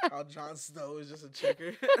 How Jon Snow is just a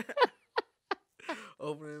checker.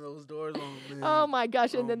 Opening those doors on man. Oh my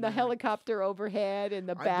gosh! And Oh, then the man. helicopter overhead and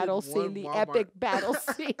the I did battle scene, one the Walmart- epic battle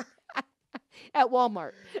scene at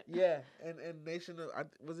Walmart. Yeah, and Nation of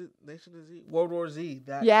was it Nation of Z? World War Z.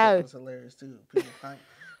 That Yeah. was hilarious too. People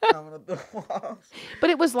climbing up the walls. But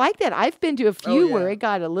it was like that. I've been to a few where yeah. it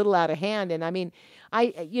got a little out of hand, and I mean,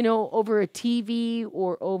 over a TV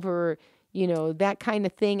or over that kind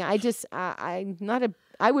of thing. I'm not a.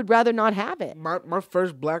 I would rather not have it. My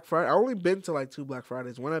first Black Friday, I only been to like 2 Black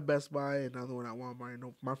Fridays. One at Best Buy, another one at Walmart.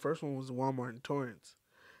 And my first one was Walmart in Torrance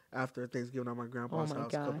after Thanksgiving at my grandpa's Oh, my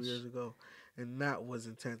house a couple gosh. years ago, and that was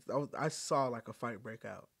intense. I saw like a fight break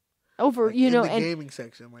out Over like, in the and gaming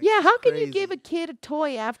section. Like, yeah, how can you crazy. give a kid a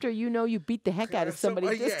toy after you beat the heck out of somebody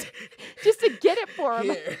Somebody- just to get it for him?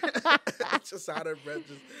 Here. Just out of breath.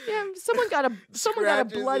 Just Yeah, someone got a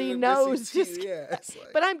scratches bloody and a missing nose. teeth. Just, Yeah, it's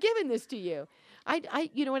like- but I'm giving this to you.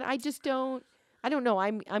 You know what? I just don't. I don't know.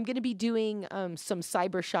 I'm going to be doing some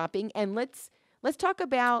cyber shopping, and let's talk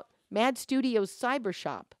about Mad Studios Cyber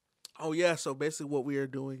Shop. Oh yeah, so basically what we are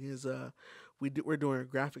doing is we're doing a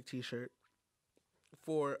graphic T-shirt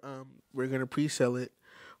for we're gonna pre-sell it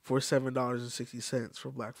for $7.60 for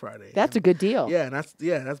Black Friday. That's a good deal. Yeah, and that's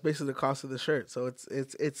basically the cost of the shirt. So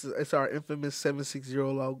it's our infamous 760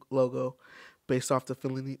 logo, based off the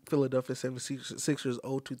Philadelphia 76ers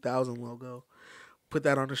 2000 logo. Put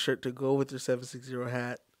that on the shirt to go with your 760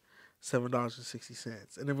 hat,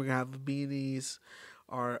 $7.60, and then we're gonna have the beanies,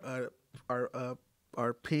 our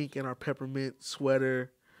pink and our peppermint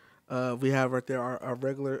sweater. We have right there our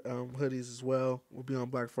regular hoodies as well. We'll be on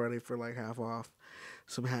Black Friday for like half off.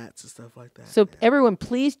 Some hats and stuff like that. So yeah. everyone,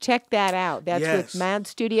 please check that out. That's Yes. with Mad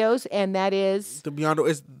Studios, and that is The Beyond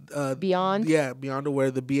is Beyond. Yeah, Beyond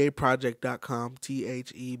Aware, the BAproject.com,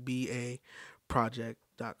 THEBA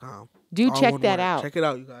project.com. Do All check one that word. out. Check it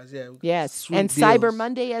out, you guys. Yeah. Yes, Sweet and deals. Cyber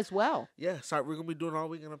Monday as well. Yeah, so we're gonna be doing all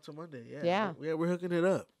weekend up to Monday. Yeah. Yeah. We're hooking it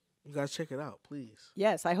up. You guys check it out, please.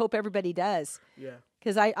 Yes, I hope everybody does, Yeah.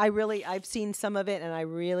 because I've seen some of it and I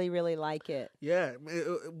really like it. Yeah,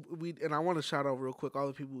 and I want to shout out real quick all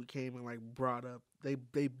the people who came and like brought up. They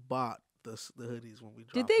bought the hoodies when we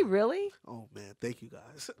dropped Did they them. really? Oh man, thank you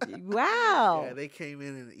guys. Wow. Yeah, they came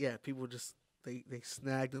in and people just they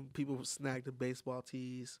snagged them. People snagged the baseball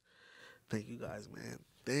tees. Thank you guys, man.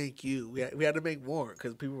 Thank you. We had to make more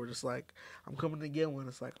because people were just like, "I'm coming to get one."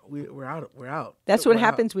 It's like we're out. We're out. That's what We're out.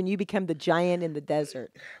 happens when you become the giant in the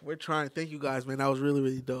desert. We're trying. Thank you guys, man. That was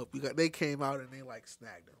really dope. They came out and they like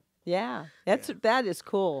snagged them. Yeah, that is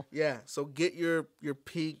cool. Yeah. So get your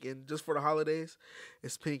pink, and just for the holidays,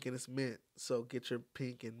 it's pink and it's mint. So get your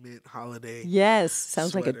pink and mint holiday. Yes,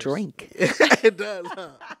 sounds like a sweaters. drink. It does, huh?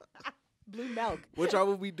 Blue milk. Which I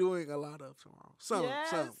will be doing a lot of tomorrow. Some.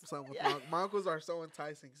 With Yeah. my uncles are so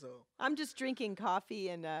enticing. So I'm just drinking coffee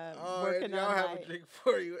and oh, working and y'all on have my. a drink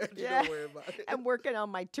for you. And Yeah. Don't worry about it. I'm working on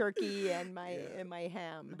my turkey and my Yeah. and my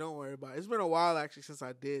ham. Don't worry about it. It's been a while actually since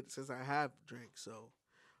I have drank. So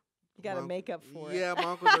You got to my make up for it. Yeah,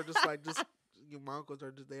 my uncles are just like my uncles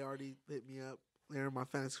are just they already hit me up. They're in my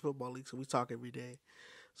fantasy football league, so we talk every day.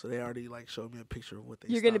 So they already like showed me a picture of what they.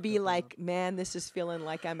 You're gonna stocked be up on. like, man, this is feeling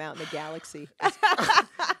like I'm out in the galaxy.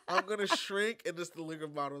 I'm gonna shrink, and just the liquor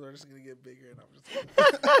bottles are just gonna get bigger, and I'm just.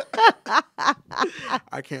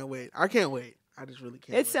 I can't wait. I just really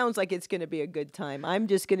can't. It sounds like it's going to be a good time. I'm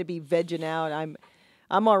just going to be vegging out.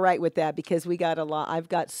 I'm all right with that because we got a lot. I've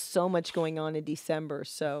got so much going on in December,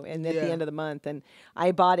 and at Yeah. the end of the month, and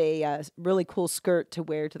I bought a really cool skirt to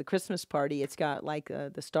wear to the Christmas party. It's got like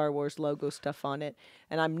the Star Wars logo stuff on it,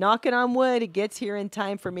 and I'm knocking on wood. It gets here in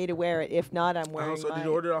time for me to wear it. If not, I'm wearing. So did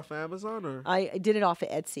you order it off Amazon or? I did it off of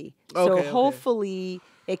Etsy, Okay, so okay. hopefully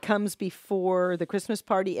it comes before the Christmas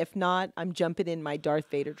party. If not, I'm jumping in my Darth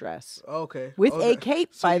Vader dress Okay. with Oh, a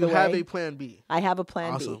cape. so by you the have way, a plan B. I have a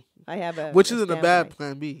plan Awesome. B. I have a Which isn't a bad standby.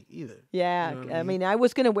 plan B either. Yeah, You know what I mean, I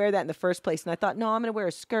was going to wear that in the first place, and I thought, no, I'm going to wear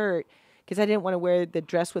a skirt because I didn't want to wear the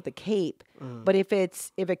dress with the cape. But if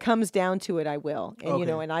it comes down to it, I will, and you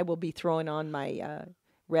know, Okay. and I will be throwing on my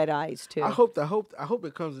red eyes too. I hope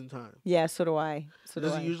it comes in time. Yeah, so do I. So do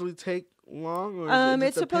Does I. it usually take long? Or it just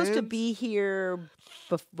It's supposed to depends? be here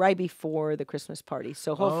right before the Christmas party,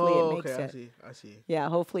 so hopefully Oh, it makes okay, it. I see. Yeah,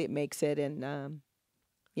 hopefully it makes it, and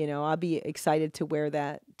you know, I'll be excited to wear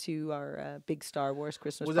that to our big Star Wars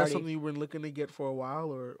Christmas Was party. that something you were looking to get for a while,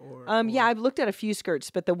 or? Yeah, I've looked at a few skirts,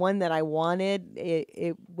 but the one that I wanted,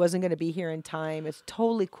 it wasn't going to be here in time. It's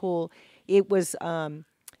totally cool. It was,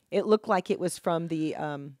 it looked like it was from the,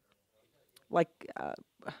 like,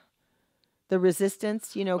 the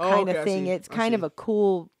Resistance, you know, Oh, kind okay, of I thing. see, It's I kind of see.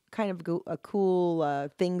 a cool,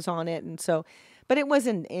 things on it, and so, but it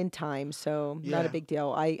wasn't in time, so not a Yeah. big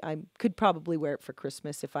deal. I could probably wear it for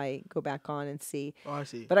Christmas if I go back on and see. Oh, I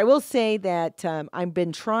see. But I will say that I've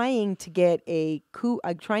been trying to get a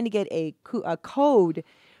code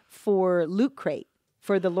for Loot Crate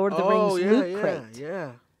for the Lord of the Rings Loot Crate.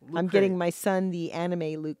 Yeah. I'm getting my son the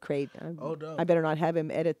anime Loot Crate. Oh, dope. I better not have him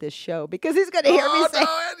edit this show because he's going to hear me say.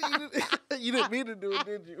 No, you didn't mean to do it,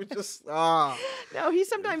 did you? It just No, he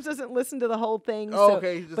sometimes doesn't listen to the whole thing. Oh, so,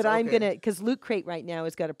 okay, he just- but I'm okay. gonna because Loot Crate right now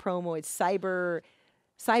has got a promo. It's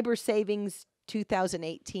Cyber Savings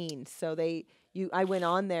 2018. So I went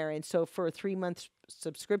on there, and so for a 3-month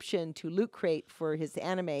subscription to Loot Crate for his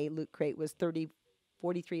anime Loot Crate was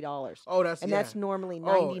 $43. Oh, that's and yeah. that's normally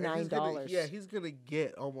Oh, and $99. he's gonna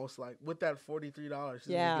get almost like with that $43. He's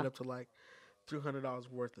Yeah. gonna get up to like $300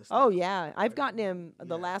 worth of stuff. Oh yeah, I've gotten him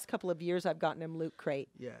the Yeah. last couple of years. I've gotten him Loot Crate.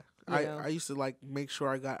 Yeah. You know. I used to like make sure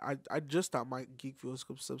I just stopped my Geek Fuel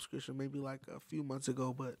subscription maybe like a few months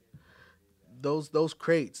ago, but those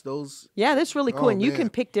crates, those Yeah, that's really cool, Oh, and you can man.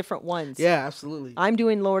 pick different ones. yeah, absolutely. I'm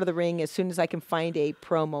doing Lord of the Ring as soon as I can find a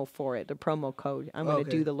promo for it, a promo code. I'm going to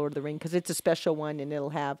Okay. do the Lord of the Ring because it's a special one, and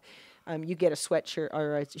it'll have, you get a sweatshirt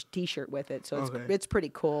or a T-shirt with it, so Okay. it's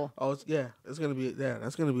pretty cool. Oh, it's gonna be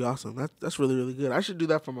that's gonna be awesome. That's really really good. I should do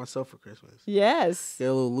that for myself for Christmas. Yes. Get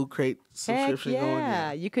a little Loot Crate Heck subscription going.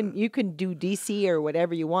 yeah. You can do DC or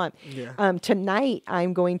whatever you want. Yeah. Tonight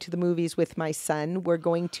I'm going to the movies with my son. We're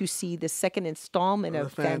going to see the second installment Oh,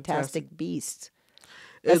 of the Fantastic Beasts.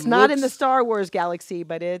 It It's not in the looks- Star Wars galaxy,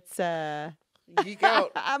 but it's Geek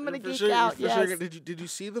out. I'm gonna For geek sure, out, for sure. yes. Did you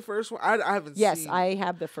see the first one? I haven't yes, seen. I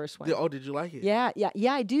have the first one. Oh, did you like it? Yeah,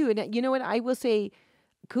 I do. And you know what? I will say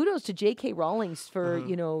kudos to J.K. Rowling's for,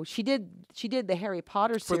 you know, she did the Harry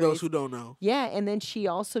Potter For series. those who don't know. Yeah, and then she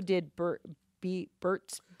also did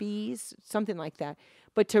Burt's Bees, something like that.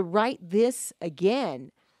 But to write this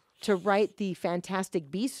again, to write the Fantastic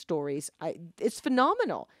Beast stories, it's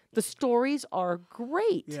phenomenal. The stories are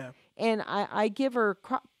great. Yeah. And I give her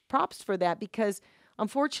props for that because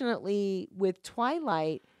unfortunately with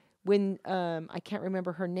Twilight, when I can't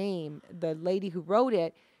remember her name, the lady who wrote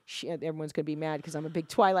it, everyone's going to be mad because I'm a big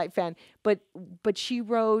Twilight fan, but she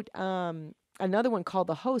wrote another one called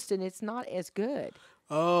The Host, and it's not as good.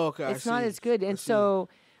 Oh, okay. It's not I see. as good. I And see. so,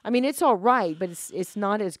 I mean, it's all right, but it's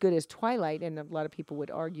not as good as Twilight, and a lot of people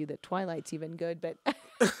would argue that Twilight's even good, but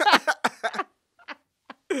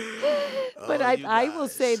but Oh, you I will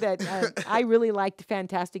say guys. that I really liked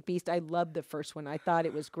Fantastic Beast. I loved the first one. I thought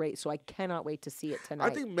it was great, so I cannot wait to see it tonight. I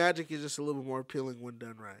think magic is just a little bit more appealing when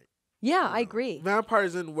done right. yeah, You I know, agree.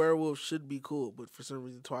 Vampires and werewolves should be cool, but for some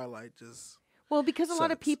reason Twilight just. Well, because a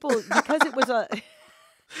lot of sucks. people, because it was a, it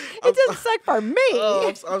I'm- didn't suck for me. Oh,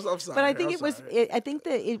 I'm sorry. but I think I'm it was. sorry. I think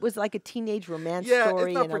that it was like a teenage romance Yeah,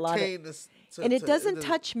 story, it's not and a lot of. pertained to, And it to- doesn't doesn't-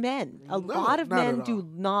 touch men. A No, lot of not at men do all.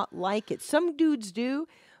 not like it. Some dudes do,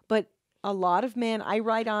 but a lot of men. I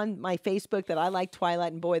write on my Facebook that I like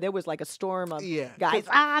Twilight, and boy, there was like a storm of Yeah, guys. 'cause-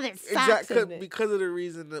 That sucks. Exactly because of the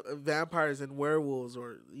reason that vampires and werewolves,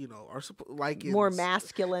 or are like More in-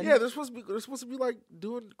 masculine. Yeah, they're supposed to be like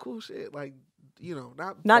doing cool shit, like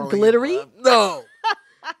not Not falling in glittery? love. No,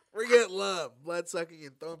 forget love, blood sucking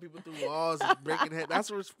and throwing people through walls and breaking heads. That's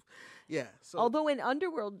where, yeah. So, Although in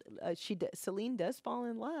Underworld, Celine does fall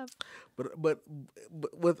in love. but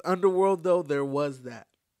with Underworld though, there was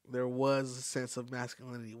a sense of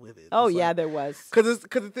masculinity with it. Oh It's yeah, like, there was. Because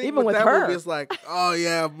the thing Even with that her. movie is like, oh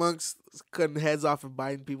yeah, monks cutting heads off and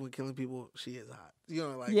biting people and killing people. She is hot,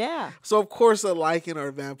 like Yeah, So of course a Lycan or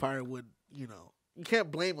a vampire would, you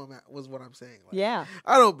can't blame them. Was what I'm saying. Like, yeah.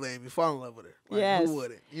 I don't blame you. Fall in love with her. Like, Yes. Who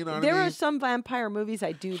wouldn't? You know what There I mean? are some vampire movies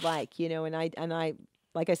I do like, and I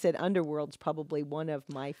like I said, Underworld's probably one of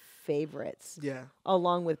my favorites, Yeah.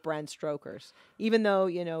 along with Bram Stoker's. Even though,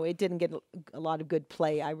 it didn't get a lot of good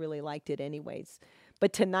play, I really liked it anyways.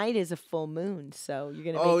 But tonight is a full moon, so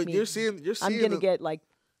you're gonna make me. you're seeing. I'm gonna get like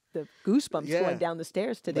the goosebumps Yeah. going down the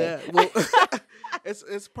stairs today. Yeah. Well,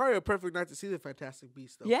 it's probably a perfect night to see the Fantastic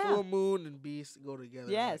Beasts, though. Yeah. Full moon and Beast go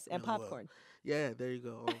together. Yes, like, and really well. popcorn. Yeah. There you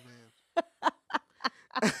go. Oh man.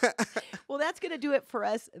 Well, that's gonna do it for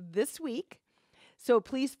us this week. So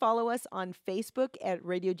please follow us on Facebook at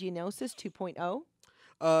Radio Geonosis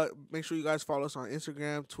 2.0. Make sure you guys follow us on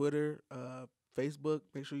Instagram, Twitter, Facebook.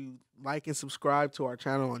 Make sure you like and subscribe to our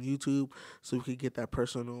channel on YouTube so we can get that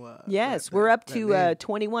personal. Yes, we're up that to name.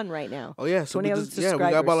 21 right now. Oh yeah, so 21 we just, we got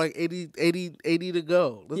about subscribers. like 80 to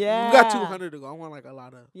go. We Yeah. got 200 to go. I want like a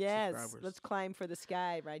lot of Yes, subscribers. let's climb for the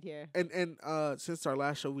sky right here. And since our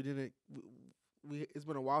last show, we didn't. It's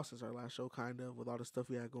been a while since our last show, kind of, with all the stuff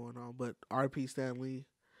we had going on. But RP Stanley,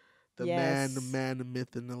 the Yes. man, the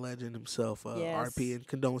myth, and the legend himself, Yes. RP, and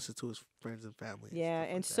condolences to his friends and family. Yeah, stuff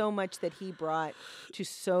and like that. so much that he brought to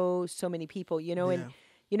so many people, and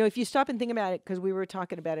Yeah. if you stop and think about it, because we were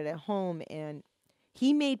talking about it at home, and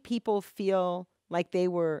he made people feel like they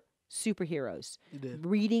were superheroes He did.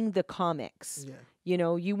 reading the comics.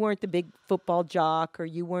 Yeah. You weren't the big football jock, or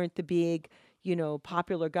you weren't the big,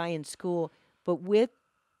 popular guy in school, but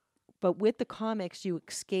with the comics, you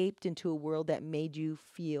escaped into a world that made you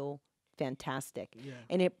feel fantastic. Yeah.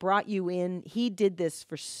 And it brought you in. He did this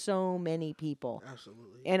for so many people.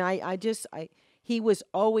 Absolutely. And he was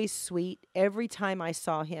always sweet. Every time I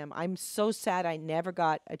saw him, I'm so sad I never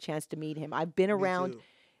got a chance to meet him. I've been Me around too.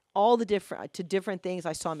 all the different things.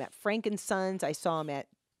 I saw him at Frankensons. I saw him at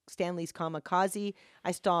Stanley's Kamikaze.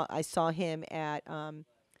 I saw him at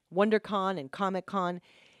WonderCon and Comic Con.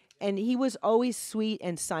 And he was always sweet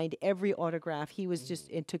and signed every autograph. He was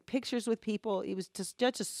just and took pictures with people. He was just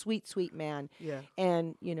such a sweet, sweet man. Yeah.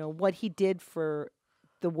 And what he did for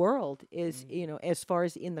the world is, as far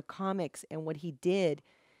as in the comics and what he did,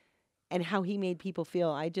 and how he made people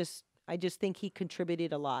feel. I just think he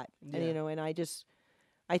contributed a lot. And Yeah. and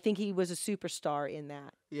I think he was a superstar in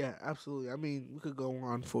that. Yeah, absolutely. I mean, we could go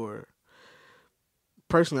on for.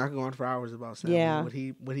 Personally, I could go on for hours about Stanley. Yeah.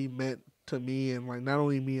 What he meant to me, and like not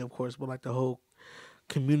only me, of course, but like the whole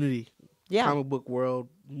community, Yeah. comic book world,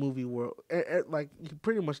 movie world. Like he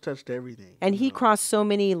pretty much touched everything. And you he know? crossed so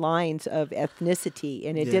many lines of ethnicity,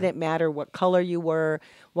 and it Yeah. didn't matter what color you were,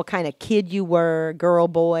 what kind of kid you were, girl,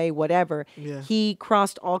 boy, whatever. Yeah. He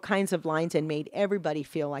crossed all kinds of lines and made everybody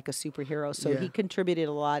feel like a superhero. So Yeah. he contributed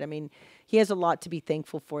a lot. I mean, he has a lot to be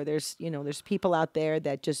thankful for. There's people out there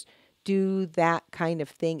that just do that kind of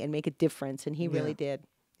thing and make a difference, and he really did.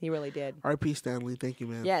 He really did. R.P. Stanley, thank you,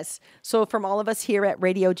 man. Yes. So from all of us here at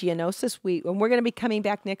Radio Geonosis, we're going to be coming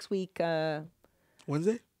back next week.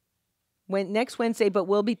 Wednesday. Next Wednesday, but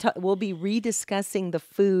we'll be rediscussing the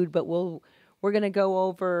food, but we're gonna go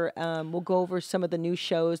over we'll go over some of the new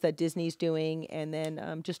shows that Disney's doing, and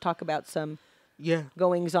then just talk about some Yeah.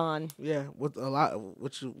 goings on. Yeah, with a lot,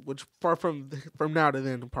 which far from now to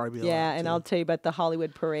then will probably be a lot. Yeah, and too. I'll tell you about the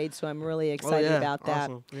Hollywood Parade, so I'm really excited about that.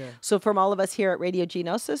 Awesome. Yeah. So from all of us here at Radio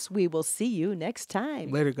Geonosis, we will see you next time.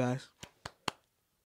 Later, guys.